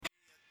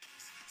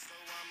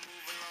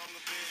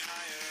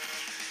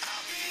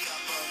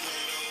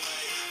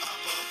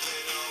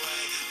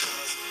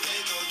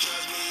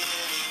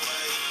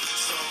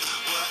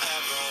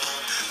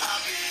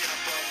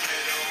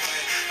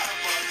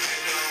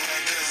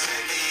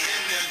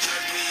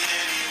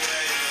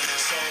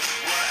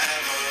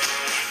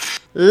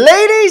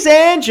Ladies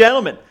and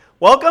gentlemen,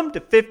 welcome to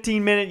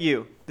 15 Minute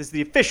U. This is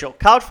the official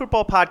college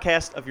football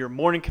podcast of your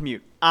morning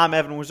commute. I'm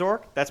Evan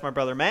Wazork. That's my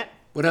brother Matt.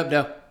 What up,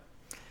 Doe?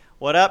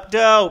 What up,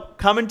 Doe?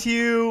 Coming to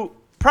you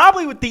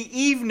probably with the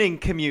evening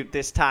commute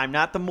this time,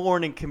 not the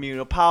morning commute.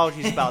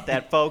 Apologies about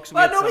that, folks.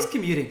 Well, nobody's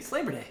commuting. It's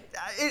Labor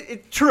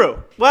Day.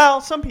 True.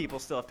 Well, some people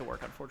still have to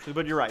work, unfortunately,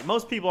 but you're right.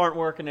 Most people aren't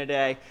working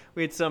today.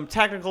 We had some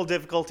technical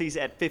difficulties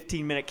at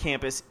 15 Minute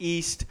Campus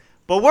East,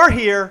 but we're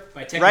here,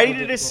 ready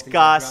to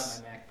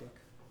discuss.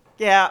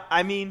 Yeah,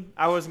 I mean,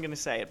 I wasn't going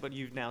to say it, but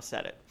you've now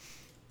said it.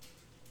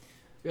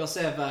 We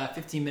also have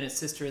 15 Minute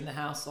Sister in the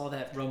house. All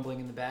that rumbling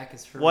in the back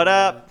is for what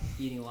up?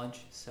 Eating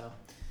lunch. So,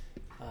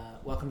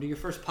 welcome to your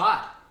first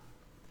pod.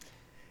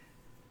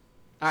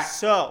 All right.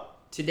 So,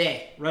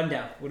 today,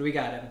 rundown. What do we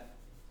got, Evan?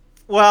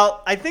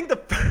 Well, I think we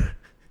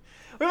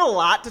have a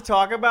lot to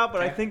talk about,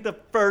 but Okay. I think the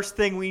first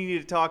thing we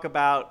need to talk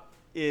about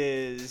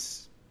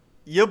is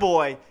your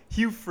boy,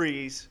 Hugh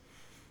Freeze,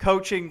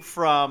 coaching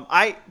from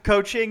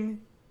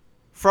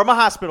a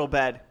hospital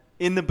bed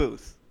in the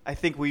booth. I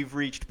think we've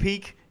reached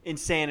peak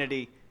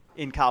insanity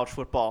in college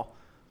football.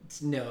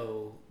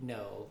 No.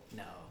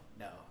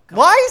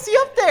 Why is he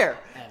up there?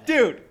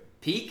 Dude.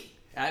 Peak?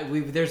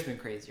 There's been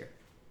crazier.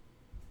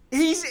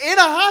 He's in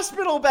a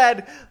hospital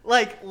bed,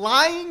 like,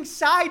 lying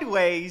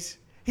sideways.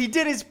 He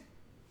did his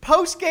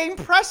post-game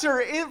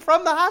presser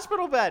from the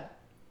hospital bed.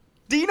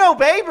 Dino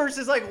Babers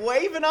is, like,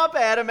 waving up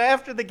at him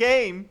after the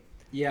game.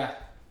 Yeah.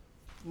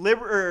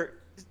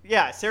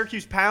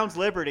 Syracuse pounds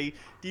Liberty.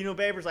 Dino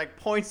Babers, like,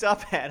 points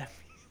up at him.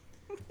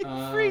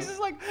 Freeze is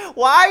like,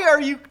 why are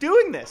you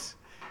doing this?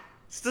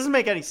 This doesn't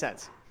make any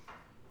sense.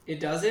 It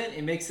doesn't.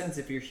 It makes sense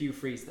if you're Hugh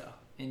Freeze, though.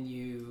 And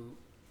you...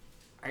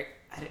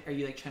 Are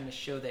you, like, trying to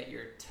show that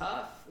you're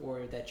tough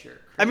or that you're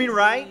crazy?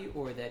 Right?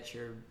 Or that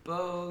you're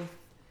both?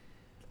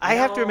 I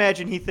have to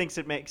imagine he thinks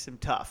it makes him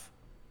tough.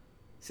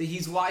 So he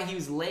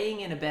was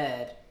laying in a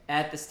bed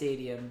at the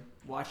stadium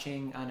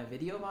watching on a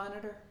video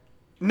monitor?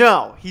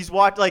 No, he's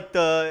up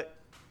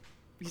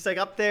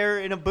there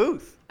in a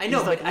booth. I know,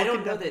 He's, like, but I don't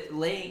know down. that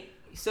laying...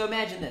 So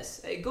imagine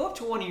this. Go up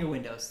to one of your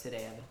windows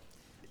today, Evan.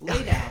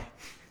 Lay down.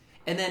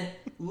 And then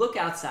look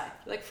outside.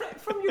 Like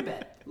from your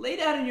bed. Lay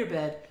down in your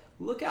bed.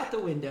 Look out the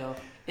window.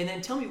 And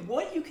then tell me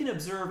what you can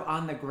observe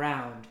on the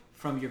ground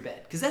from your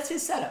bed. Because that's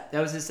his setup.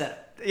 That was his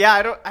setup. Yeah,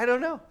 I don't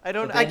know.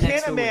 I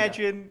can't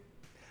imagine. Window.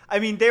 I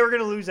mean, they were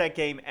going to lose that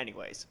game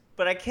anyways.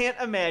 But I can't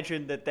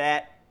imagine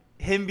that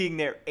him being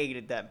there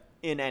aided them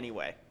in any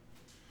way.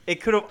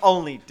 It could have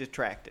only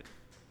detracted.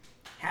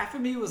 Half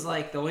of me was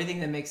like, the only thing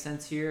that makes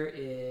sense here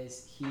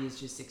is he is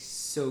just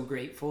so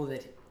grateful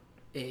that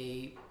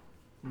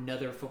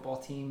another football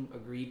team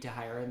agreed to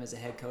hire him as a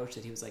head coach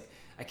that he was like,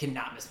 I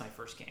cannot miss my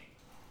first game.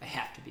 I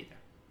have to be there.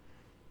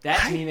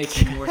 That to me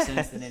makes more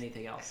sense than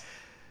anything else.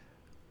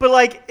 But,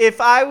 like,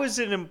 if I was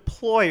an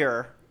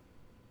employer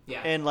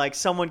and, like,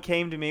 someone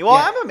came to me,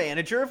 I'm a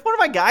manager. If one of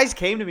my guys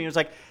came to me and was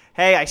like,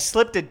 hey, I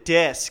slipped a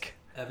disc.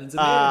 Evan's a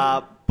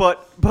manager.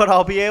 But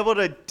I'll be able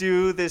to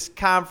do this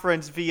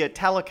conference via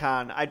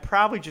telecon, I'd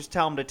probably just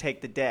tell him to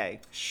take the day.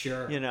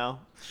 Sure. You know?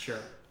 Sure.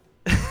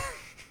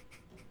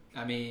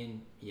 I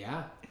mean,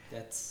 yeah,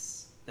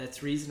 that's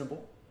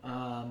reasonable.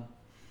 I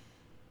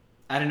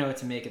don't know what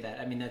to make of that.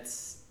 I mean,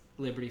 that's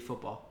Liberty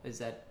football.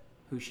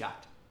 Who's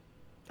shocked?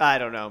 I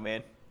don't know,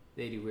 man.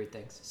 They do weird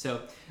things.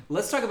 So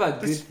let's talk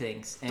about good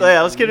things. And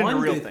let's get into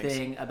real things. One good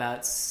thing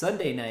about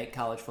Sunday night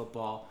college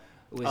football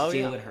was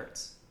Jalen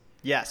Hurts.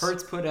 Yes.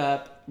 Hurts put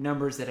up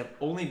numbers that have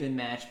only been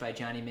matched by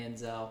Johnny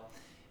Manziel.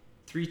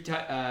 Three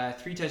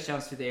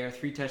touchdowns through the air,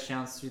 3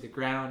 touchdowns through the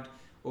ground,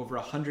 over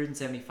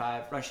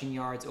 175 rushing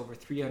yards, over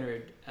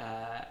 300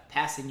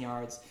 passing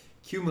yards.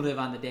 Cumulative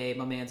on the day,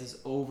 my man's is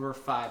over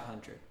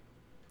 500.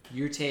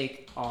 Your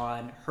take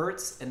on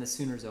Hurts and the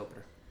Sooners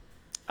opener?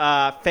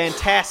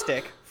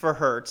 Fantastic for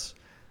Hurts.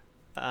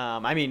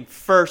 I mean,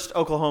 first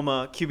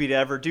Oklahoma QB to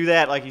ever do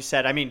that. Like you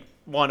said, I mean,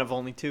 one of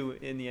only 2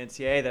 in the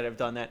NCAA that have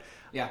done that.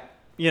 Yeah.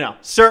 You know,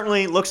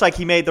 certainly looks like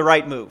he made the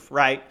right move,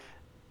 right?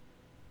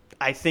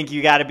 I think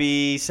you got to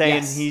be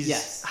saying he's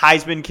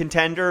Heisman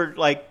contender.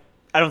 Like,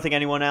 I don't think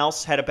anyone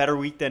else had a better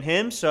week than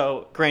him.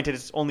 So, granted,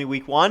 it's only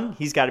week 1.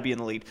 He's got to be in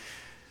the lead.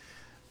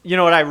 You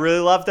know what I really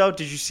love, though?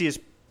 Did you see his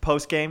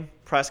post-game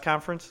press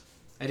conference?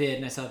 I did,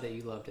 and I saw that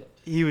you loved it.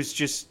 He was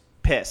just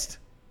pissed.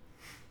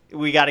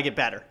 We got to get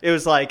better. It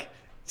was like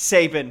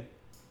Saban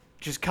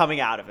just coming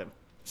out of him.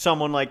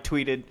 Someone, like,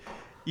 tweeted,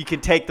 you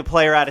can take the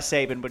player out of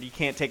Saban, but you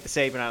can't take the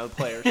Saban out of the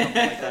player or something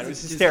like that. It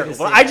was hysterical.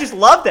 But I just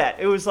love that.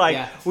 It was like,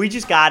 we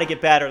just got to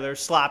get better. There's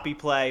sloppy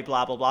play,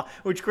 blah, blah, blah.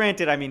 Which,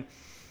 granted, I mean,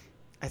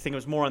 I think it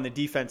was more on the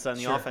defense than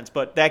the offense.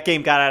 But that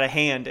game got out of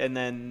hand, and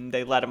then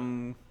they let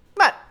him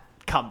not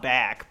come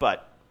back,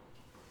 but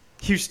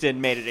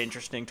Houston made it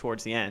interesting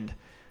towards the end.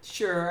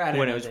 Sure. I don't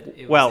when know it was that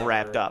it well was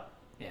wrapped up.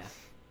 Yeah.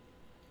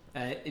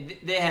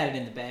 They had it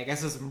in the bag. I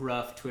saw some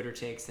rough Twitter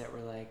takes that were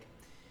like,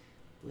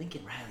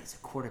 Lincoln Riley's a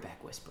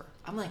quarterback whisperer.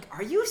 I'm like,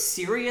 are you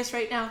serious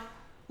right now?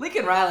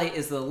 Lincoln Riley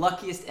is the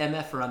luckiest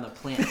MFer on the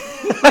planet.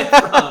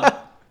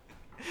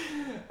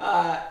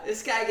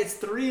 this guy gets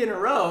 3 in a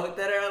row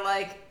that are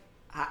like,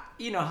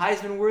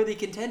 Heisman worthy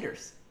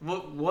contenders.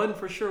 One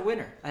for sure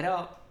winner. I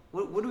don't.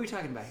 What are we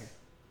talking about here?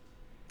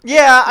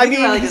 Yeah, I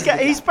Lincoln Riley mean, does a good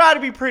he's job.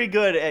 probably pretty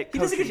good at He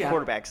does a coaching good job.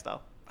 quarterbacks, though.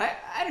 I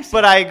understand.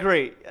 But I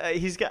agree.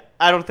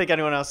 I don't think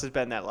anyone else has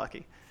been that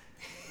lucky.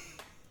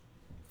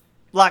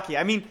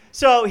 I mean,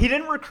 so he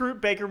didn't recruit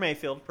Baker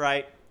Mayfield,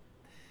 right?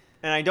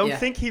 And I don't Yeah.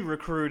 think he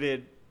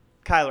recruited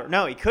Kyler.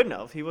 No, he couldn't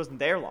have. He wasn't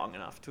there long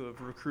enough to have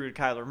recruited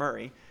Kyler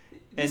Murray.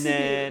 And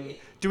then,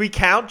 do we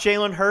count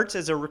Jalen Hurts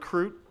as a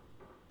recruit,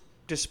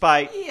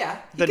 despite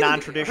the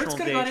non-traditional Hurts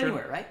could have gone nature?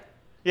 anywhere, right?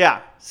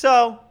 Yeah.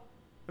 So,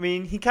 I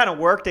mean, he kind of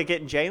worked at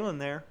getting Jalen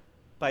there.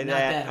 By Not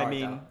that hard, I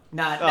mean, though.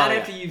 Not yeah.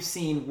 after you've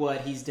seen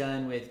what he's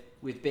done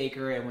with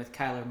Baker and with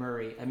Kyler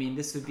Murray. I mean,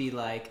 this would be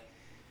like,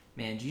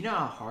 man, do you know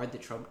how hard the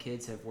Trump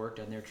kids have worked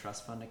on their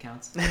trust fund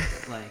accounts?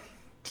 Like,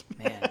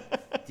 man,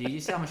 do you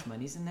see how much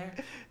money's in there?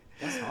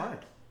 That's hard.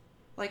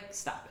 Like,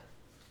 stop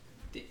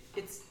it.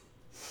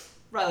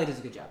 Riley does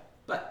a good job,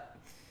 but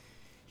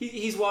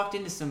he's walked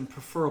into some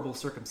preferable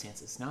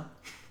circumstances. No.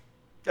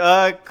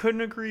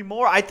 Couldn't agree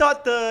more. I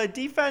thought the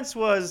defense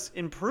was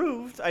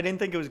improved. I didn't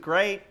think it was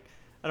great.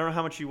 I don't know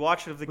how much you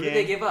watched of the What game.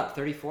 did they give up?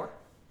 34?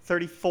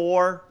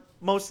 34.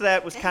 Most of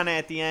that was kind of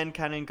at the end,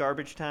 kind of in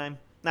garbage time.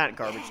 Not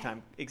garbage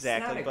time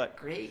exactly, it's not but a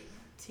great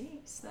team.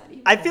 It's not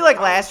even. I feel like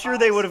a last year Power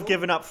they Five would have school.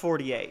 given up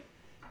 48.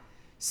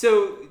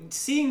 So,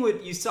 seeing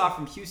what you saw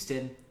from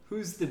Houston,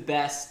 who's the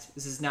best?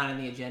 This is not on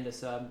the agenda,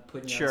 so I'm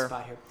putting you on the Sure.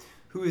 spot here.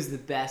 Who is the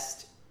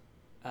best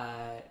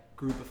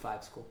group of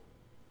 5 school?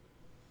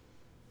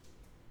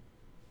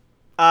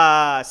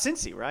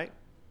 Cincy, right?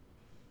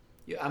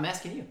 Yeah, I'm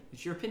asking you.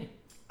 It's your opinion.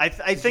 I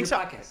It's think so.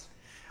 your podcast.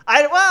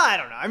 I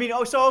don't know. I mean,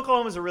 so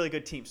Oklahoma's a really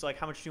good team. So, like,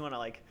 how much do you want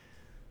to,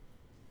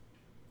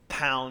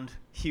 pound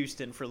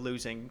Houston for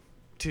losing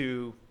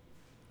to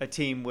a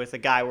team with a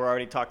guy we're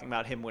already talking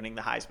about him winning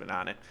the Heisman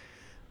on it?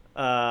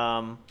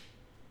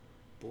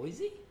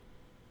 Boise?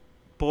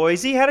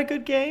 Boise had a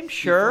good game,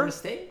 sure. Florida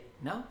State?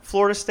 No.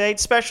 Florida State,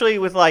 especially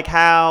with,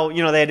 how,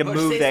 they had to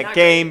Florida move State's that not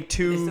game great.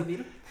 Did they still to beat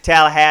 'em?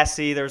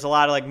 Tallahassee. There was a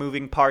lot of,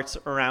 moving parts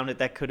around it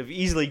that could have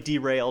easily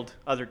derailed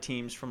other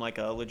teams from, a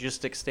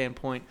logistics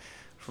standpoint,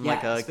 from,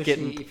 especially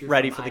getting if you're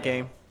ready from for the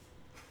Idaho. game.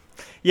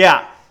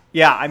 Yeah.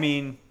 I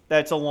mean,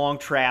 that's a long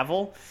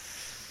travel.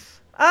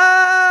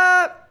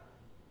 No,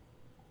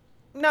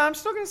 I'm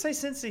still going to say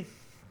Cincy.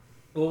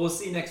 Well, we'll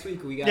see next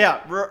week. We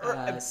got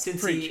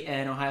Cincy preach.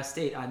 and Ohio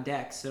State on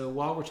deck. So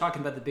while we're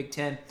talking about the Big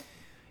Ten,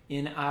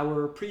 in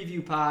our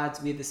preview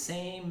pods, we had the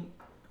same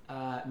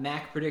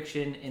MAC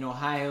prediction in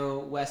Ohio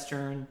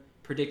Western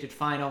predicted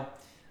final.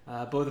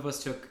 Both of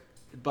us took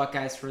the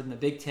Buckeyes for the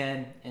Big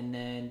Ten and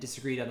then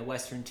disagreed on the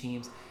Western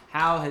teams.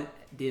 How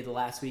did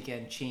last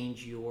weekend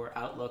change your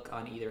outlook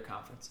on either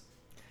conference?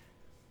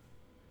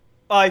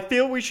 I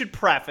feel we should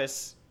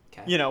preface,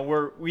 Okay.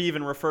 we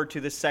even referred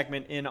to this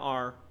segment in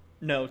our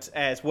notes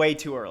as way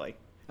too early.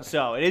 Okay.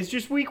 So it is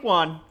just week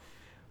 1.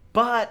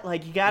 But,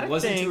 you got to think. It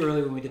wasn't too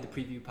early when we did the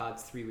preview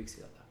pods 3 weeks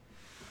ago, though.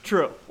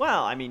 True.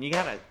 Well, I mean, you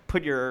gotta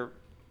put your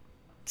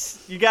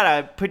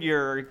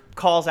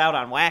calls out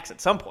on wax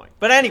at some point.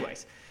 But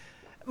anyways,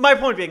 my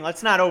point being,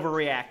 let's not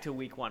overreact to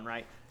week 1,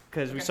 right?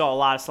 Because we saw a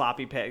lot of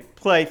sloppy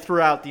play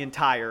throughout the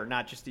entire,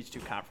 not just these 2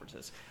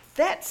 conferences.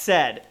 That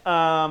said,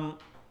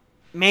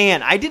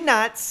 man, I did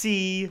not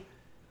see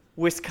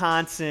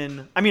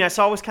Wisconsin. I mean, I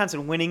saw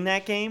Wisconsin winning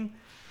that game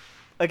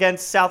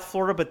against South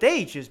Florida, but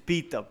they just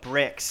beat the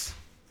bricks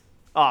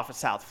off of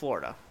South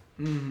Florida.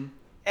 Mm-hmm.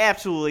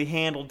 Absolutely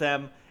handled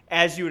them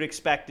as you would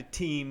expect a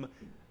team,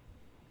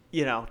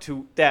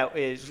 that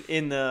is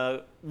in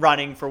the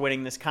running for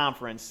winning this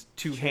conference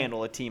to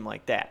handle a team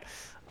like that.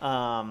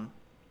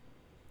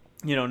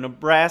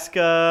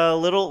 Nebraska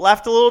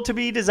left a little to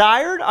be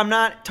desired. I'm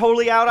not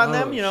totally out on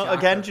them. Shocker.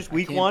 Again, just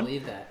week I can't 1.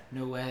 believe that.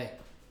 No way.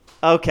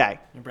 Okay.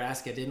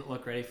 Nebraska didn't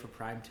look ready for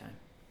prime time.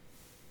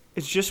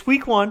 It's just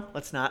week 1.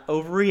 Let's not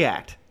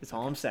overreact. That's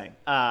all I'm saying.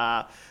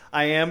 I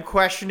am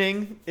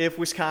questioning if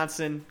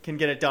Wisconsin can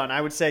get it done.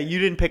 I would say you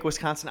didn't pick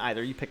Wisconsin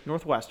either. You picked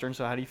Northwestern.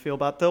 So how do you feel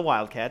about the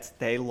Wildcats?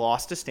 They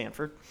lost to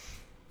Stanford.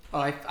 Oh,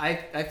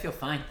 I feel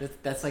fine.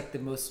 That's like the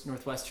most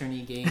Northwestern-y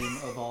game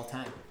of all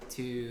time.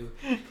 To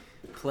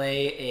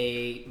play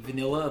a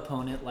vanilla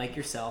opponent like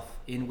yourself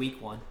in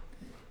week 1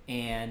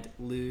 and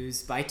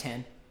lose by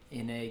 10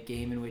 in a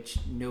game in which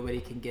nobody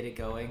can get it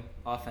going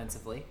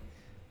offensively.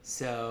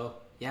 So,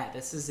 yeah,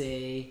 this is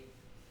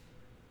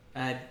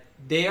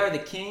they are the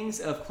kings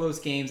of close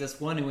games.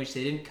 That's one in which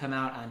they didn't come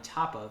out on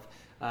top of.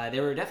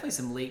 There were definitely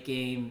some late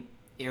game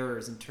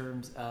errors in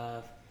terms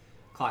of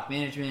clock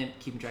management,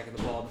 keeping track of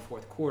the ball in the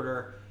fourth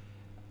quarter.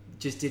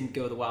 Just didn't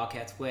go the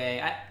Wildcats'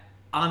 way.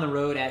 On the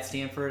road at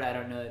Stanford, I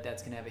don't know that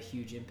that's going to have a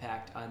huge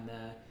impact on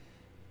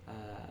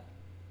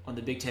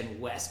the Big Ten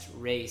West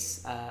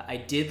race. I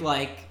did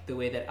like the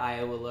way that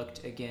Iowa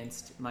looked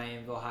against Miami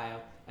of Ohio.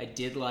 I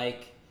did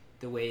like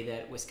the way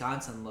that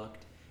Wisconsin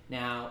looked.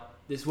 Now,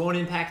 this won't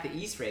impact the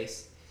East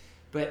race,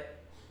 but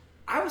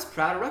I was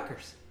proud of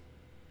Rutgers.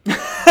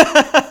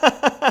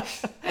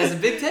 As a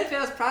Big Ten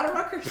fans proud of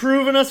Rutgers.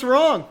 Proving us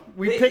wrong.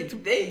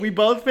 They- We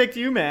both picked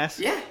UMass.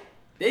 Yeah,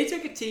 they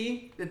took a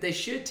team that they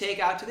should take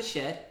out to the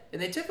shed,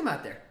 and they took them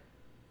out there.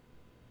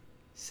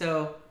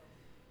 So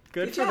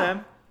Good for job.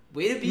 them.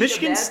 Way to beat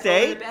Michigan the bad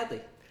State?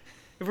 badly.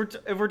 If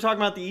we're talking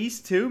about the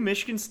East too,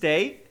 Michigan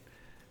State,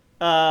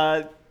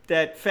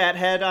 that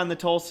fathead on the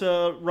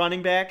Tulsa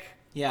running back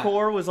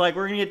core was like,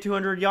 we're gonna get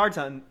 200 yards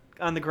on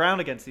the ground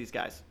against these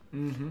guys.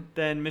 Mm-hmm.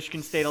 Then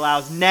Michigan State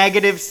allows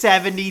negative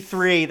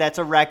 73. That's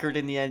a record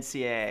in the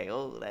NCAA.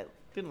 Oh, that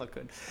didn't look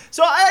good.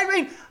 So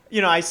I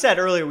mean, I said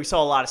earlier we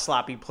saw a lot of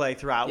sloppy play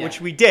throughout,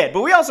 which we did,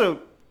 but we also,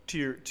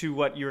 to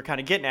what you were kind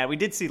of getting at, we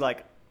did see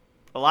like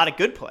a lot of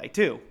good play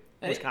too.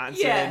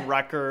 Wisconsin,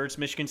 Rutgers,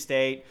 Michigan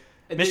State.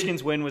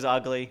 Michigan's win was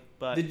ugly,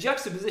 but the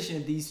juxtaposition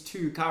of these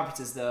two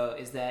conferences, though,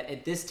 is that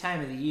at this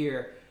time of the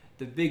year,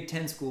 the Big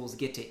Ten schools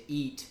get to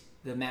eat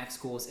the MAC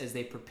schools as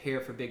they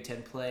prepare for Big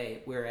Ten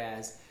play,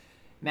 whereas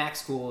MAC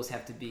schools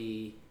have to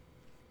be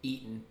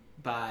eaten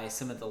by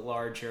some of the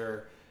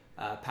larger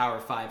Power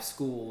 5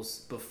 schools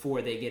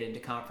before they get into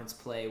conference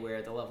play,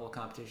 where the level of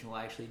competition will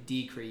actually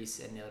decrease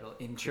and it'll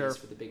increase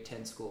for the Big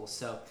Ten schools.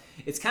 So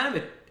it's kind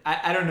of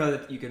I don't know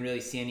that you can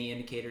really see any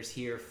indicators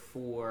here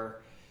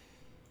for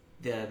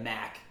the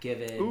MAC,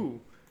 given who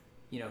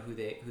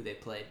they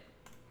played.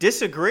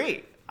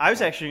 Disagree. I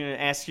was actually going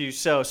to ask you.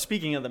 So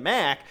speaking of the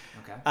MAC,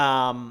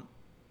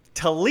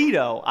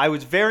 Toledo, I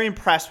was very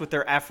impressed with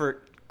their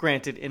effort.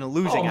 Granted, in a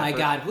losing effort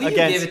God! Will you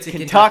against give it to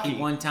Kentucky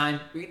one time?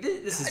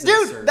 This is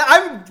dude.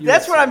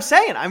 That's what I'm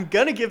saying. I'm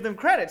gonna give them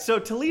credit. So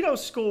Toledo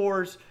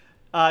scores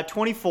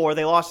 24.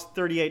 They lost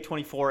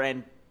 38-24,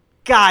 and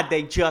God,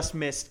 they just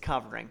missed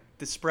covering.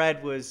 The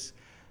spread was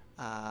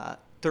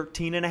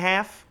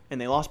 13.5,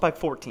 and they lost by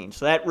 14.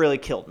 So that really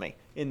killed me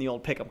in the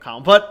old pick'em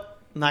column. But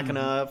I'm not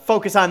gonna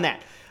focus on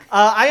that.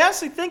 I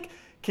honestly think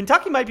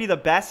Kentucky might be the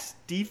best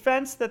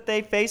defense that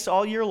they face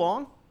all year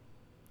long.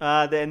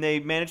 And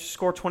they managed to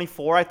score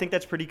 24. I think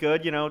that's pretty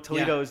good.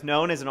 Toledo is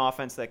known as an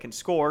offense that can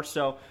score.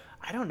 So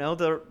I don't know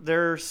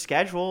their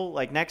schedule.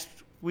 Like next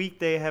week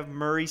they have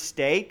Murray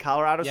State,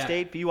 Colorado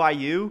State,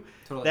 BYU.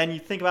 Totally. Then you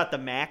think about the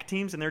MAC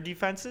teams and their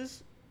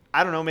defenses.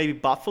 I don't know, maybe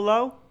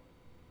Buffalo.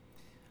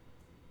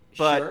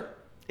 But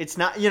it's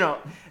not.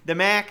 The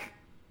MAC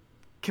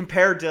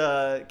compared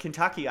to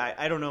Kentucky.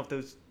 I don't know if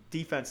those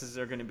defenses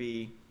are going to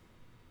be,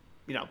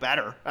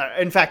 better.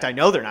 In fact, I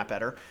know they're not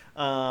better.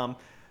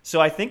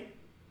 So I think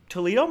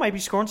Toledo might be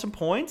scoring some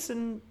points,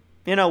 and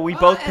we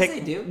both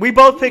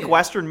pick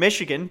Western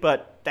Michigan,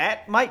 but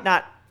that might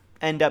not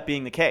end up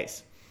being the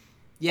case.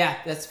 Yeah,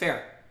 that's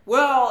fair.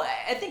 Well,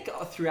 I think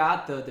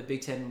throughout the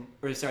Big Ten,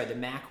 the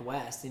MAC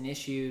West, an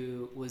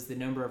issue was the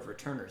number of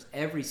returners.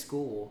 Every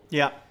school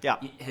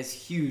has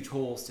huge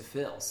holes to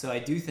fill. So I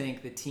do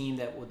think the team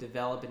that will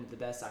develop into the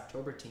best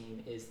October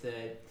team is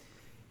the,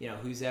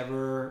 who's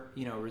ever,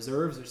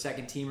 reserves or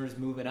second teamers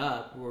moving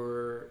up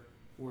were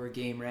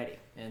game ready.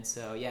 And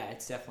so,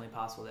 it's definitely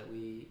possible that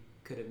we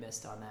could have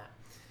missed on that.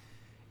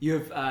 You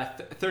have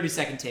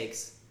 30-second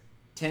takes.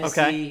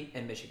 Tennessee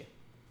and Michigan.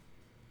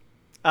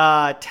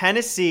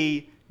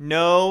 Tennessee,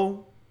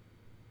 no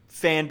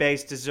fan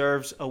base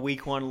deserves a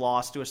week 1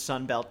 loss to a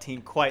Sun Belt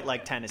team quite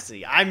like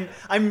Tennessee. I'm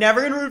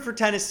never going to root for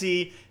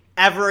Tennessee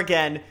ever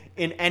again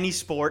in any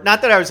sport.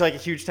 Not that I was like a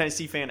huge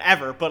Tennessee fan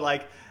ever, but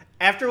like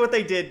after what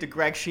they did to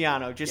Greg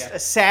Schiano, just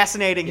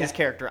assassinating his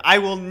character, I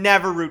will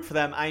never root for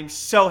them. I'm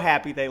so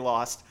happy they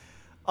lost.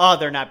 Oh,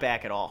 they're not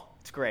back at all.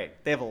 It's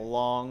great. They have a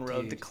long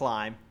road to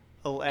climb.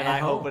 And I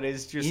hope it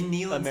is just in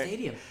Neyland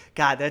Stadium.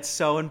 God, that's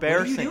so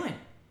embarrassing. What are you doing?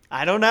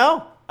 I don't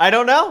know.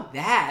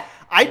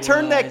 I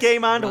turned that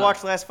game on to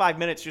watch the last 5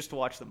 minutes just to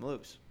watch them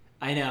lose.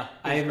 I know.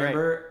 I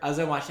remember as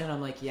I watched it,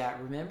 I'm like,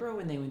 remember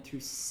when they went through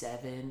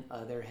 7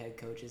 other head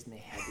coaches and they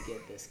had to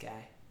get this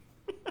guy?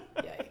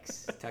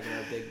 Yikes. Talking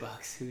about big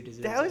bucks. Who deserves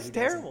it? That was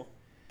terrible.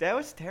 That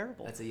was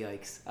terrible. That's a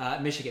yikes.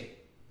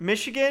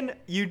 Michigan,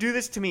 you do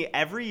this to me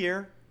every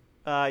year.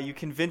 You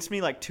convince me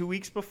like 2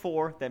 weeks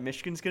before that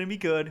Michigan's going to be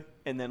good,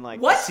 and then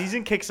the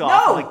season kicks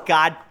off. I'm like,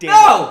 God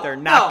damn it, they're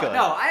not good.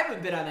 No, I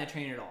haven't been on that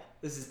train at all.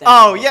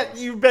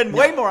 You've been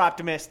way more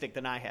optimistic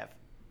than I have.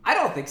 I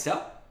don't think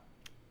so.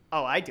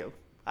 Oh, I do.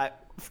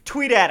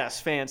 Tweet at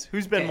us, fans.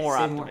 Who's been more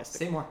optimistic?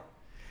 Say more.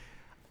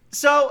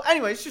 So,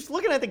 anyways, just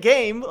looking at the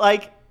game,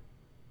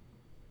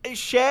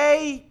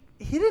 Shea,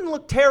 he didn't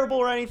look terrible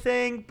or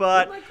anything,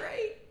 but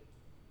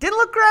didn't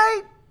look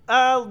great.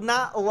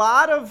 Not a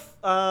lot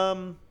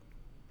of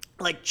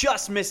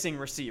just missing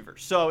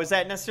receivers. So is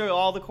that necessarily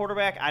all the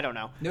quarterback? I don't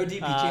know. No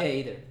DPJ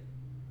either.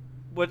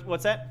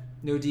 What's that?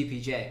 No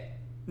DPJ.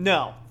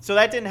 No. So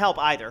that didn't help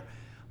either.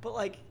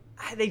 But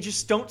they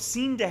just don't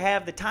seem to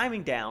have the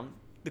timing down.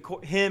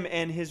 Him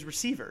and his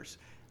receivers.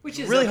 Which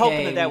is really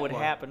hoping that would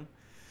happen.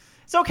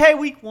 It's okay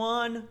week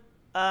 1.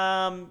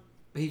 But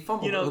he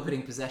fumbled the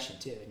opening possession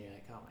too, and you're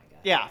like, oh my god.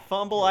 Yeah,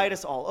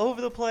 fumbleitis all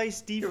over the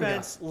place.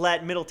 Defense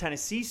let Middle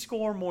Tennessee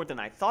score more than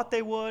I thought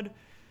they would.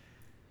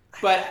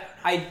 But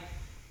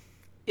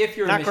if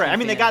you're not a correct.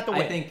 Michigan They got the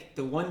win. I think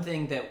the one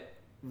thing that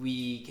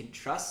we can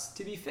trust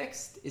to be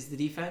fixed is the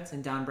defense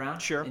and Don Brown.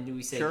 Sure. And do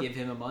we say give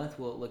him a month?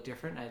 Will it look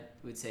different? I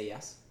would say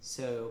yes.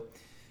 So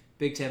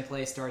Big Ten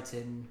play starts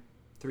in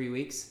 3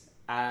 weeks.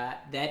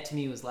 That to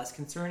me was less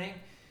concerning.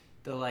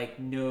 The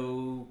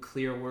no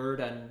clear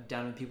word on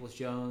Donovan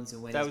Peoples-Jones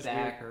and when he's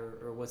back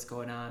or what's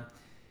going on.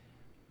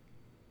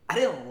 I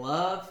didn't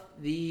love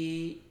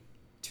the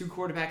 2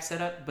 quarterback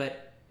setup,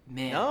 but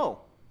man,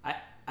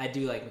 I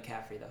do like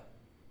McCaffrey though.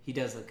 He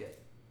does look good.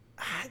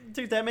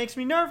 Dude, that makes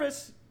me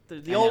nervous.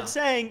 The old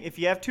saying, if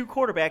you have 2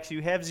 quarterbacks,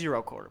 you have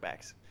 0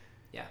 quarterbacks.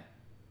 Yeah.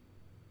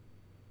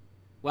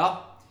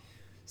 Well,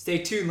 stay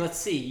tuned. Let's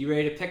see. You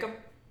ready to pick them?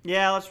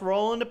 Yeah, let's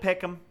roll into pick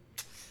them.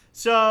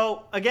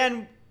 So,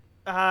 again,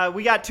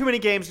 we got too many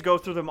games to go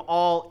through them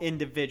all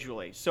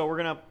individually. So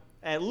we're going to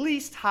at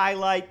least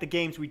highlight the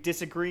games we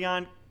disagree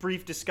on.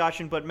 Brief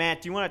discussion. But,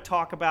 Matt, do you want to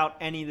talk about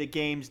any of the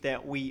games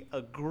that we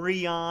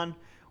agree on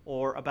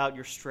or about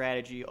your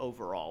strategy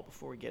overall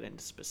before we get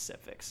into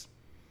specifics?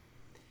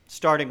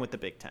 Starting with the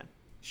Big Ten.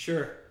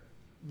 Sure.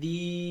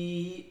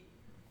 There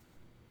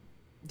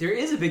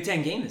is a Big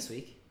Ten game this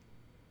week.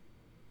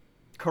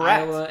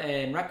 Correct. Iowa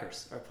and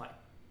Rutgers are playing.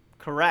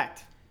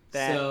 Correct.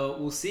 So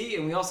we'll see.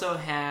 And we also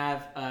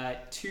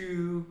have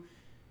 2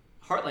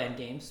 Heartland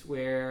games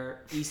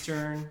where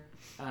Western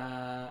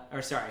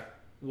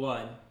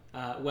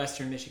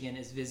Michigan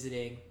is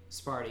visiting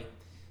Sparty.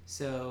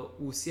 So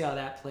we'll see how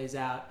that plays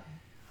out.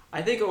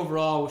 I think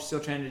overall we're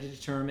still trying to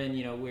determine,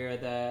 where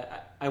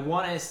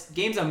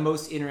games I'm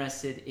most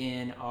interested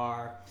in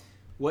are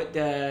what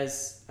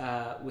does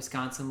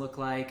Wisconsin look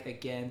like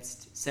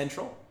against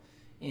Central,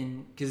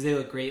 because they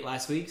looked great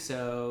last week.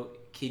 So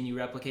can you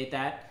replicate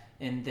that?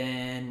 And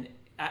then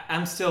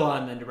I'm still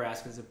on the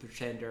Nebraska as a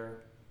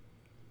pretender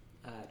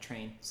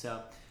train.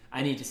 So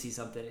I need to see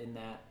something in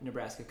that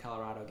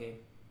Nebraska-Colorado game.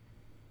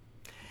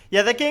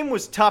 Yeah, that game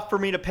was tough for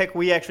me to pick.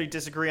 We actually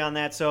disagree on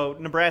that. So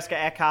Nebraska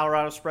at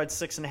Colorado spread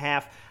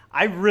 6.5.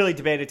 I really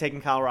debated taking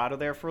Colorado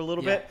there for a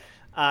little bit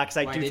because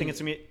I think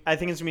it's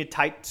gonna be a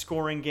tight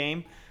scoring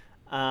game.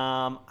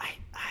 I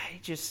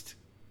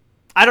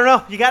don't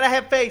know. You gotta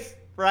have faith,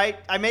 right?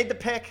 I made the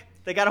pick.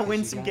 They gotta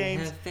win some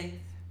games. Have faith.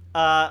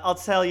 I'll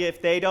tell you,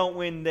 if they don't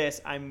win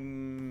this,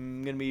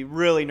 I'm gonna be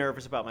really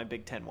nervous about my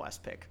Big Ten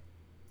West pick.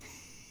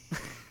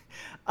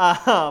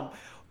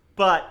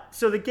 But,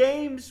 so the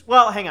games,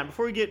 well, hang on.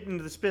 Before we get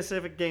into the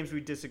specific games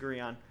we disagree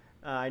on,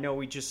 I know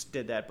we just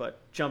did that, but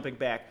jumping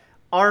back.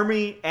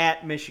 Army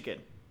at Michigan.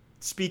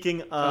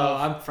 Speaking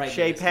of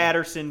Shea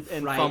Patterson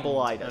and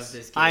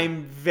fumbleitis,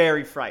 I'm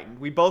very frightened.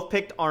 We both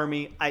picked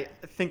Army. I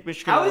think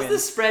Michigan wins. How is the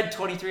spread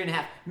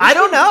 23.5? I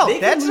don't know.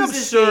 That's an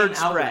absurd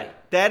spread.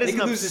 That is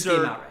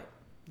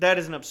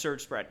an absurd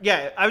spread.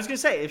 Yeah, I was going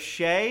to say, if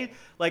Shea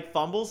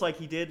fumbles like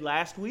he did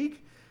last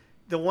week,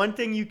 the one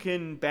thing you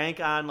can bank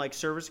on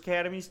service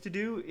academies to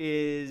do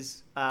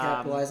is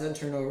capitalize on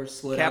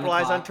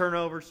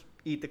turnovers,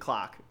 eat the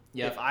clock.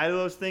 Yep. If either of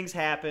those things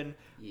happen,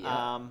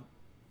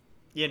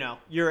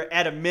 you're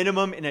at a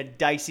minimum in a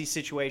dicey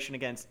situation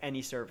against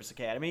any service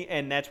academy,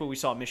 and that's what we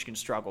saw Michigan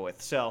struggle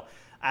with. So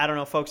I don't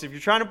know, folks. If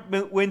you're trying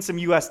to win some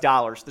U.S.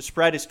 dollars, the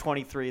spread is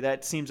 23.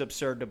 That seems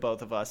absurd to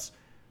both of us.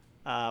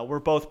 We're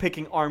both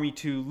picking Army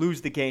to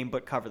lose the game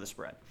but cover the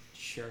spread.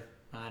 Sure.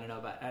 I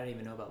don't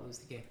even know about lose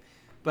the game.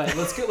 But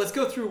let's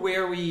go through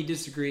where we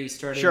disagree,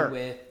 starting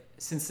with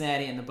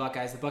Cincinnati and the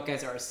Buckeyes. The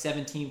Buckeyes are a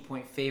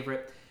 17-point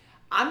favorite.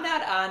 I'm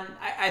not on.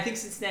 I think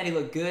Cincinnati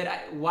looked good.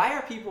 Why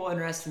are people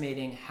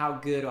underestimating how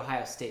good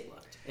Ohio State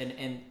looked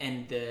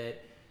and the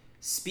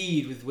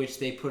speed with which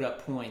they put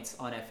up points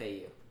on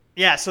FAU?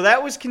 Yeah, so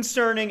that was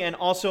concerning and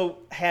also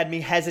had me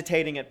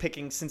hesitating at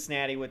picking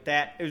Cincinnati with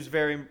that. It was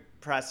very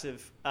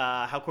impressive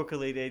how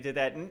quickly they did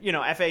that. And,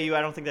 FAU,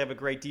 I don't think they have a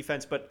great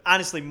defense, but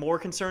honestly more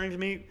concerning to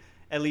me,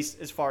 at least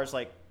as far as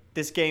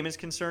this game is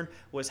concerned,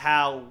 was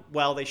how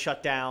well they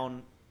shut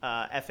down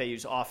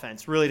FAU's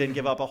offense. Really didn't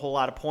give up a whole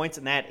lot of points,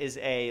 and that is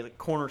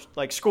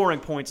scoring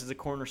points is a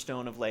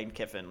cornerstone of Lane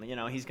Kiffin.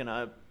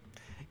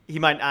 He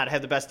might not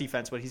have the best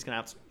defense, but he's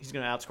going to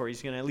outscore.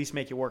 He's going to at least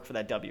make you work for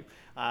that W.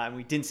 And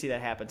we didn't see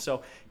that happen.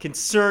 So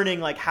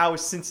concerning, how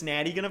is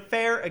Cincinnati going to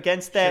fare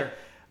against that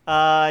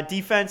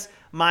defense?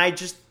 My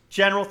just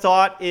general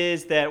thought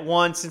is that,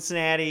 one,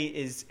 Cincinnati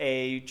is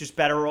a just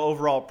better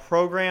overall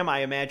program.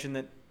 I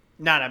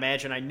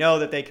know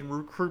that they can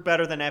recruit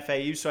better than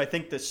FAU, so I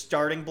think the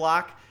starting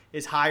block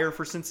is higher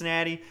for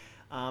Cincinnati.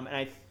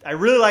 And I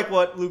really like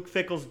what Luke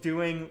Fickell's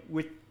doing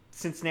with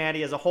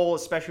Cincinnati as a whole,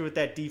 especially with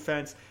that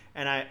defense.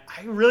 And I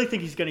really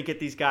think he's going to get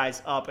these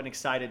guys up and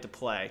excited to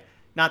play.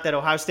 Not that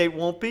Ohio State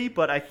won't be,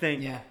 but I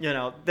think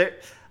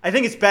I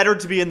think it's better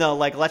to be in the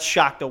let's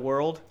shock the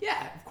world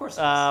of course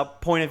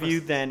point of view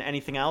than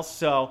anything else.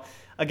 So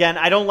again,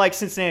 I don't like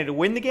Cincinnati to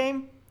win the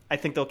game. I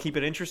think they'll keep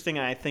it interesting,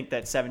 and I think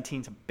that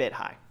 17's a bit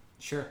high.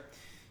 Sure.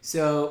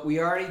 So we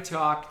already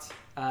talked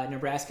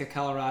Nebraska,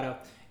 Colorado.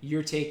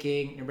 You're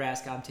taking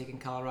Nebraska. I'm taking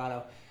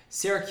Colorado.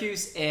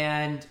 Syracuse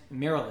and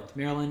Maryland.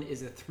 Maryland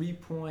is a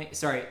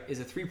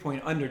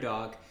 3-point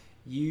underdog.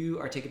 You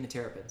are taking the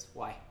Terrapins.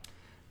 Why?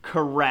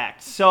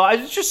 Correct. So I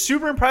was just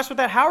super impressed with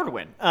that Howard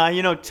win.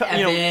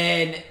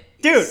 Evan,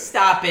 dude,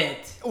 stop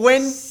it.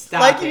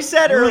 Stop like you it.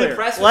 said You were earlier,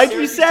 impressed with like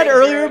you Syracuse said taking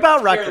earlier care about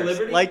of Rutgers,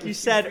 Liberty like you with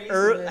said, 2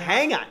 frees in the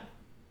hang on,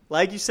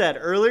 like you said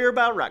earlier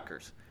about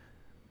Rutgers.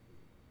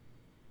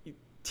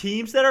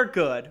 Teams that are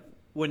good,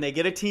 when they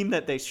get a team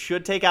that they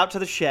should take out to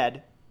the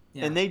shed,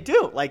 and they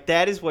do, like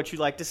that is what you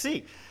like to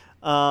see.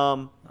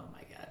 Oh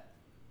my god!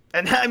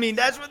 And I mean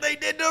that's what they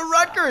did to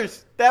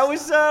Rutgers. That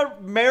was a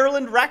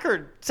Maryland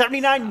record,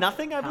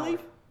 79-0, I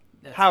believe.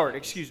 Howard,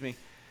 excuse me.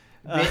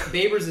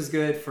 Babers is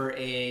good for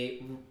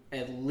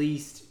at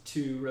least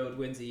 2 road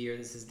wins a year.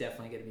 This is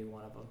definitely going to be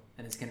one of them,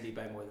 and it's going to be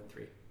by more than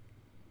 3.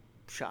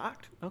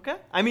 Shocked. Okay.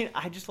 I mean,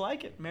 I just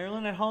like it.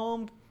 Maryland at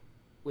home.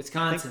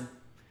 Wisconsin,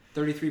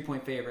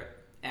 33-point favorite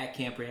at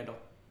Camp Randall.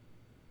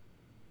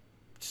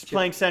 Just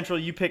playing Central.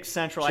 You picked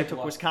Central. I took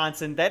loss.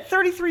 Wisconsin. That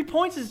 33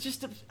 points is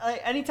just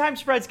anytime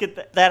spreads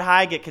get that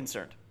high, I get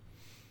concerned.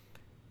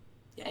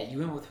 Yeah, you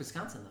went with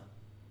Wisconsin though.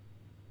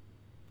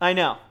 I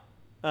know.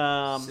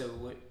 So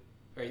what?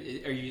 Are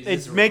you?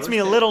 It makes me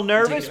a little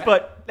nervous,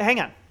 but hang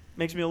on.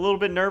 Makes me a little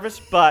bit nervous,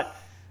 but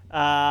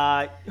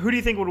who do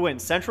you think would win,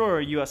 Central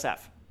or USF?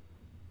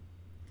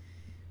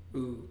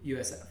 Ooh,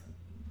 USF.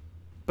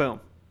 Boom.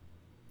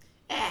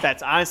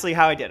 That's honestly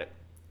how I did it.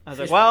 I was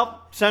like,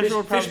 well, Central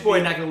would probably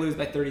Fishboy not going to lose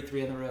by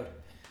 33 on the road.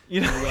 You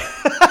know, No way.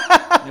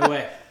 No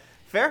way.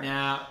 Fair.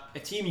 Now, a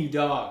team you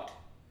dogged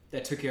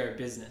that took care of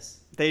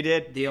business. They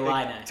did. The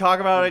Illini. Talk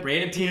about it.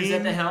 Brandon Peters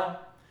at the helm.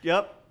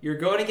 Yep. You're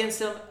going against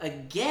them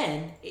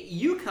again.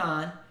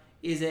 UConn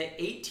is an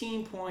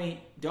 18-point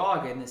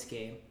dog in this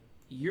game.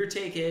 You're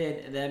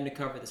taking them to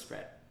cover the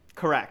spread.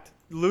 Correct.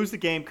 Lose the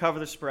game, cover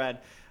the spread.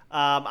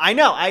 I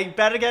know. I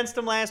bet against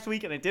them last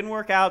week, and it didn't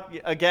work out.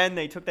 Again,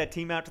 they took that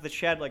team out to the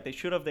shed like they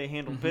should have. They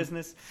handled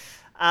business.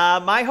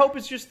 My hope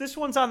is just this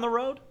one's on the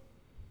road.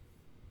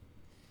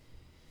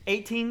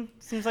 18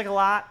 seems like a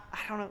lot. I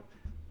don't know.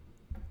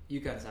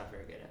 UConn's not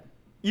very good at it.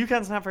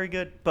 UConn's not very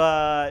good,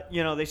 but,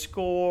 they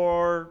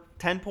score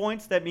 10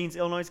 points. That means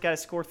Illinois' got to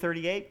score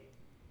 38.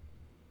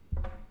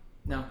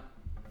 No,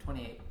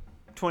 28.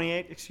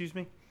 28, excuse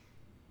me.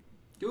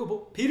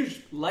 Doable.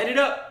 Peters, light it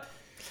up.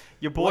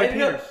 Your boy Light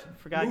it up. Peters.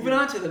 Forgot Moving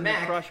on to the your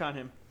MAC. crush on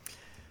him.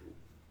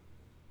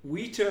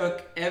 We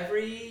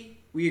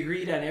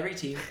agreed on every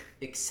team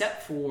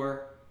except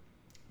for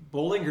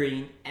Bowling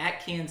Green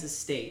at Kansas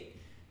State.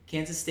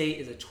 Kansas State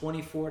is a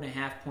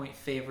 24.5-point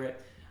favorite.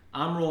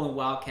 I'm rolling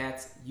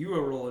Wildcats. You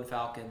are rolling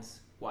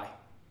Falcons. Why?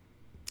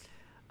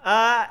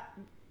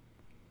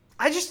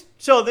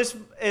 So this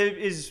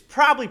is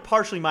probably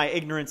partially my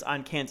ignorance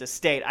on Kansas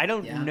State. I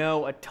don't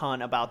know a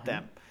ton about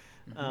them.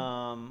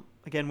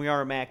 Again, we are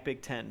a MAC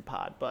Big Ten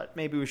pod, but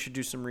maybe we should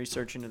do some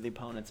research into the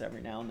opponents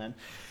every now and then.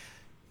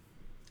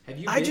 Have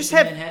you been to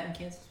Manhattan,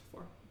 Kansas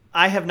before?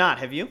 I have not.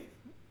 Have you?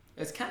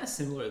 It's kind of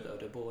similar, though,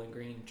 to Bowling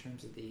Green in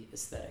terms of the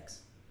aesthetics.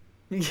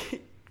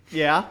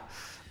 Yeah.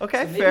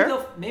 Okay, so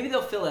fair. Maybe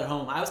they'll feel at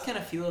home. I was kind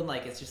of feeling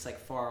like it's just like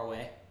far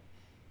away.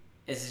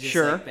 It's just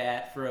like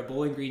that for a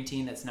Bowling Green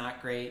team that's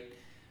not great.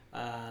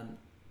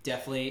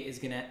 Definitely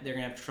they're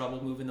gonna have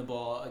trouble moving the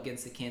ball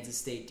against the Kansas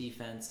State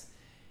defense.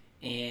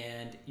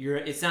 And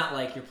it's not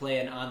like you're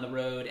playing on the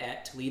road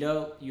at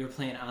Toledo. You're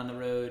playing on the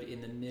road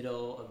in the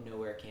middle of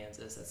nowhere,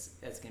 Kansas.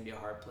 That's gonna be a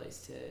hard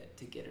place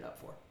to get it up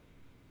for.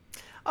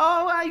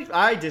 Oh,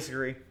 I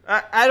disagree.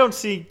 I don't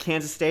see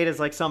Kansas State as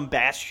like some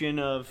bastion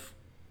of.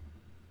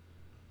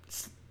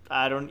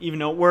 I don't even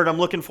know what word I'm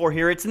looking for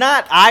here. It's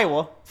not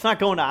Iowa. It's not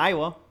going to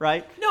Iowa,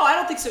 right? No, I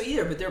don't think so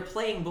either, but they're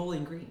playing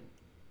Bowling Green.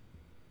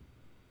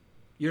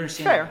 You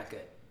understand? Fair. Not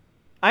good.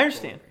 I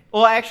understand.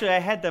 Well, actually, I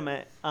had them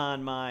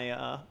on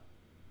my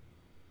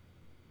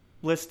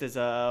list as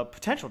a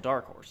potential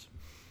dark horse.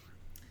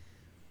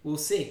 We'll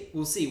see.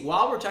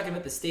 While we're talking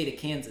about the state of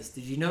Kansas,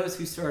 did you notice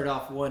who started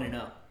off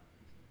 1-0?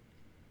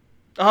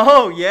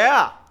 Oh,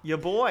 yeah. Your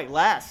boy,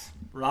 Les.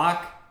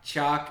 Rock,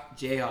 Chalk,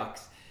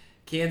 Jayhawks.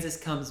 Kansas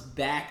comes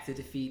back to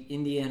defeat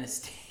Indiana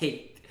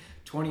State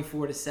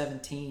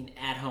 24-17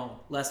 at home.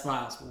 Les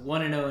Miles,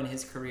 1-0 in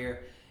his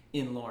career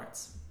in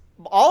Lawrence.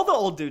 All the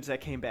old dudes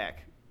that came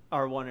back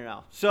are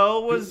 1-0.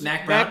 So was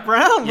Mac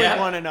Brown yep.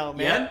 with 1-0,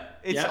 man.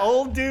 Yep. It's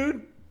old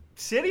dude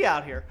city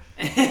out here.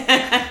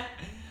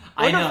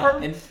 I know.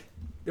 And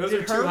those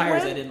are two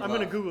hires I didn't love. I'm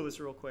going to Google this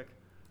real quick.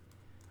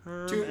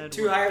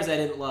 Two hires I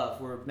didn't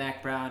love were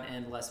Mac Brown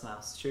and Les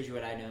Miles. Shows you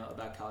what I know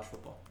about college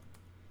football.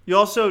 You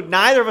also,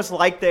 neither of us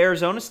liked the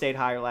Arizona State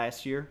hire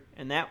last year,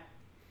 and that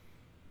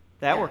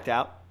worked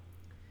out.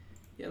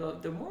 Yeah,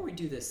 the more we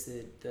do this,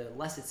 the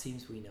less it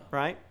seems we know.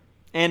 Right?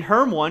 And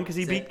Herm won because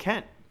he beat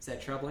Kent. Is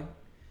that troubling?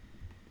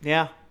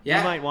 Yeah. You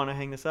might want to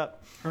hang this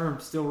up. Herm,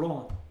 still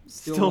rolling.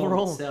 Still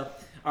rolling. So,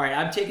 all right,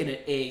 I'm taking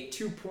a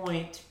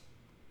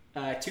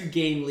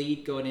 2-game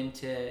lead going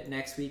into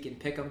next week and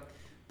pick 'em,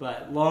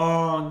 but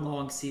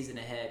long season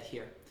ahead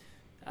here.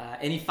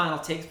 Any final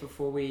takes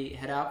before we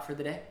head out for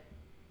the day?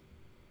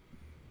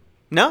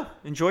 No.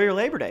 Enjoy your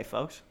Labor Day,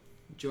 folks.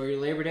 Enjoy your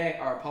Labor Day.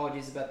 Our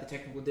apologies about the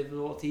technical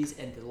difficulties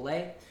and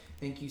delay.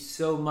 Thank you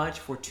so much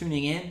for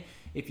tuning in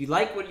If you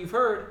like what you've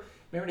heard,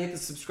 remember to hit the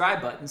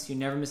subscribe button so you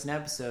never miss an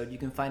episode. You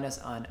can find us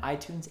on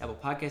iTunes, Apple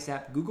Podcast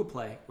app, Google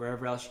Play,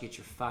 wherever else you get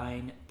your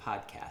fine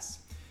podcasts.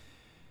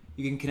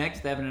 You can connect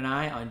with Evan and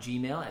I on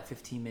Gmail at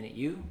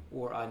 15minuteu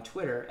or on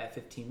Twitter at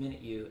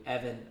 15minuteu,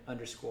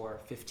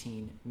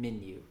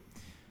 Evan_15minu.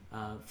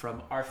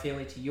 From our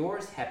family to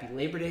yours, happy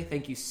Labor Day.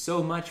 Thank you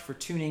so much for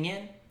tuning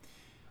in.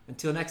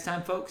 Until next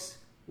time, folks,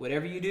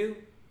 whatever you do,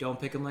 don't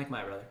pick 'em like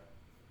my brother.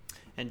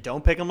 And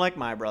don't pick 'em like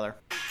my brother.